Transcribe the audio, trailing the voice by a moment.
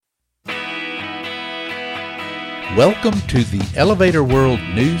Welcome to the Elevator World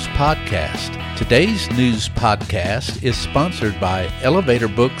News Podcast. Today's news podcast is sponsored by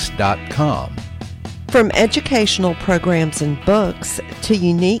ElevatorBooks.com. From educational programs and books to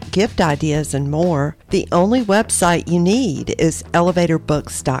unique gift ideas and more, the only website you need is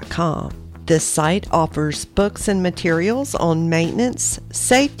ElevatorBooks.com. This site offers books and materials on maintenance,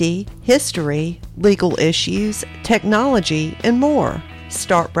 safety, history, legal issues, technology, and more.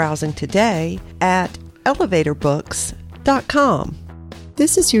 Start browsing today at ElevatorBooks.com.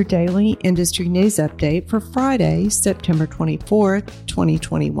 This is your daily industry news update for Friday, September 24th,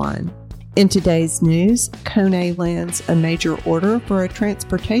 2021. In today's news, KONE lands a major order for a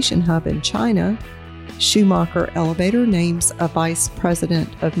transportation hub in China. Schumacher Elevator names a vice president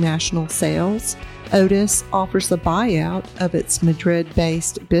of national sales. Otis offers a buyout of its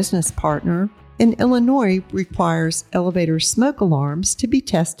Madrid-based business partner. And Illinois requires elevator smoke alarms to be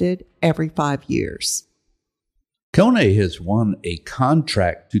tested every 5 years. KONE has won a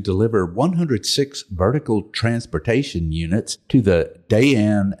contract to deliver 106 vertical transportation units to the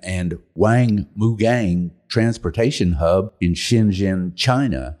Dalian and Wangmugang transportation hub in Shenzhen,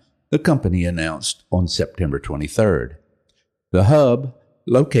 China, the company announced on September 23rd. The hub,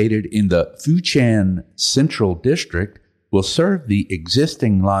 located in the Futian Central District, will serve the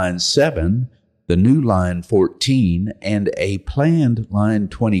existing Line 7, the new Line 14, and a planned Line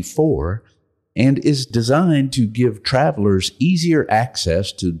 24, and is designed to give travelers easier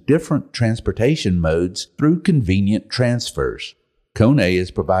access to different transportation modes through convenient transfers. KONE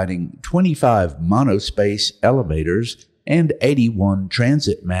is providing 25 monospace elevators and 81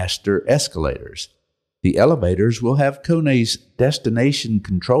 Transit Master escalators. The elevators will have KONE's destination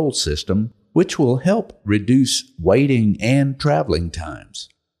control system, which will help reduce waiting and traveling times.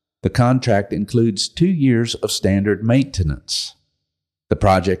 The contract includes 2 years of standard maintenance. The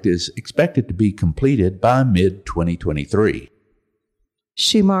project is expected to be completed by mid-2023.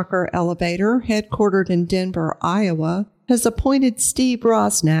 Schumacher Elevator, headquartered in Denver, Iowa, has appointed Steve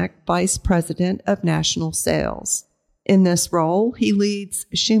Rosnack Vice President of National Sales. In this role, he leads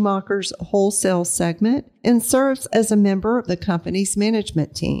Schumacher's wholesale segment and serves as a member of the company's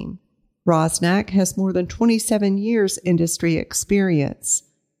management team. Rosnack has more than 27 years industry experience,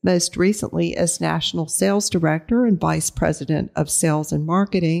 most recently as National Sales Director and Vice President of Sales and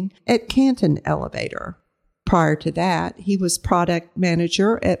Marketing at Canton Elevator. Prior to that, he was Product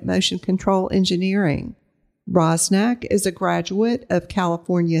Manager at Motion Control Engineering. Rosnack is a graduate of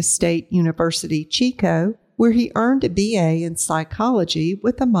California State University, Chico, where he earned a BA in psychology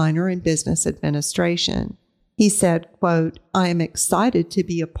with a minor in business administration. He said, quote, "I am excited to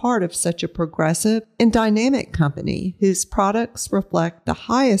be a part of such a progressive and dynamic company whose products reflect the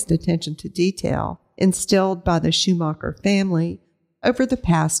highest attention to detail instilled by the Schumacher family over the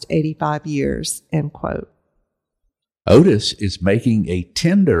past 85 years, end quote. Otis is making a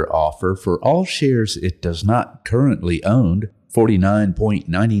tender offer for all shares it does not currently own,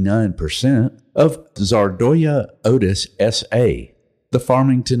 49.99%, of Zardoya Otis S.A., the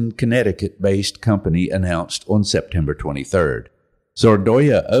Farmington, Connecticut-based company announced on September 23rd.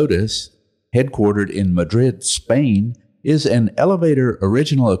 Zardoya Otis, headquartered in Madrid, Spain, is an elevator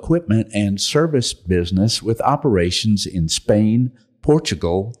original equipment and service business with operations in Spain,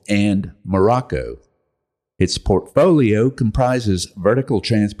 Portugal, and Morocco. Its portfolio comprises vertical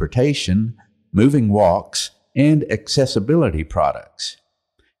transportation, moving walks, and accessibility products.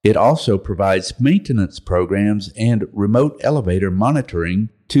 It also provides maintenance programs and remote elevator monitoring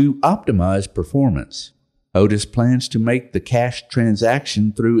to optimize performance. Otis plans to make the cash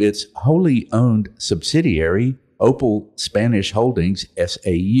transaction through its wholly owned subsidiary, Opel Spanish Holdings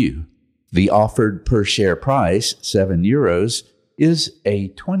SAU. The offered per-share price, €7, is a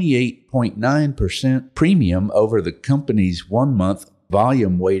 28.9% premium over the company's one-month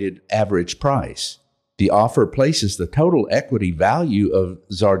volume-weighted average price. The offer places the total equity value of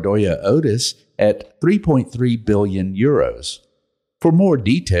Zardoya Otis at €3.3 billion. For more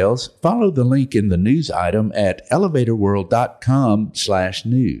details, follow the link in the news item at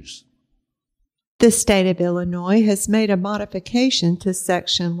elevatorworld.com/news. The state of Illinois has made a modification to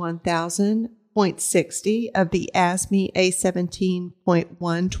Section 1000.60 of the ASME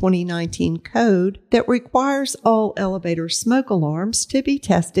A17.1 2019 code that requires all elevator smoke alarms to be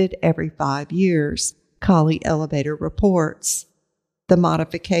tested every 5 years. Kali Elevator reports. The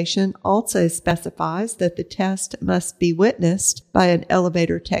modification also specifies that the test must be witnessed by an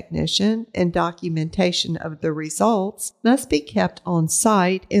elevator technician and documentation of the results must be kept on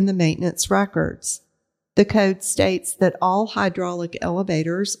site in the maintenance records. The code states that all hydraulic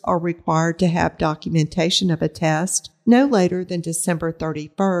elevators are required to have documentation of a test no later than December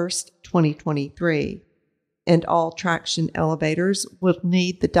 31st, 2023. and all traction elevators will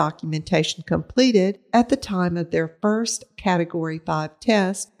need the documentation completed at the time of their first Category 5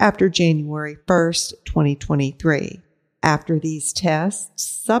 test after January 1st, 2023. After these tests,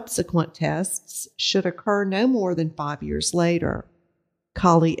 subsequent tests should occur no more than 5 years later.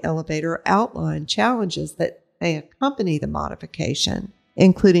 Kali Elevator outlined challenges that may accompany the modification,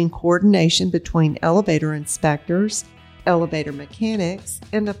 including coordination between elevator inspectors, elevator mechanics,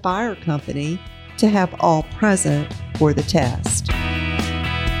 and the fire company to have all present for the test.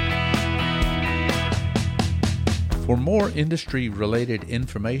 For more industry-related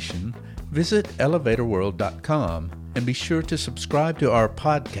information, visit elevatorworld.com and be sure to subscribe to our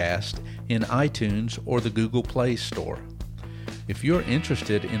podcast in iTunes or the Google Play Store. If you're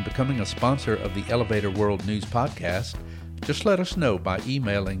interested in becoming a sponsor of the Elevator World News Podcast, just let us know by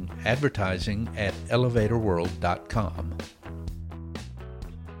emailing advertising@elevatorworld.com.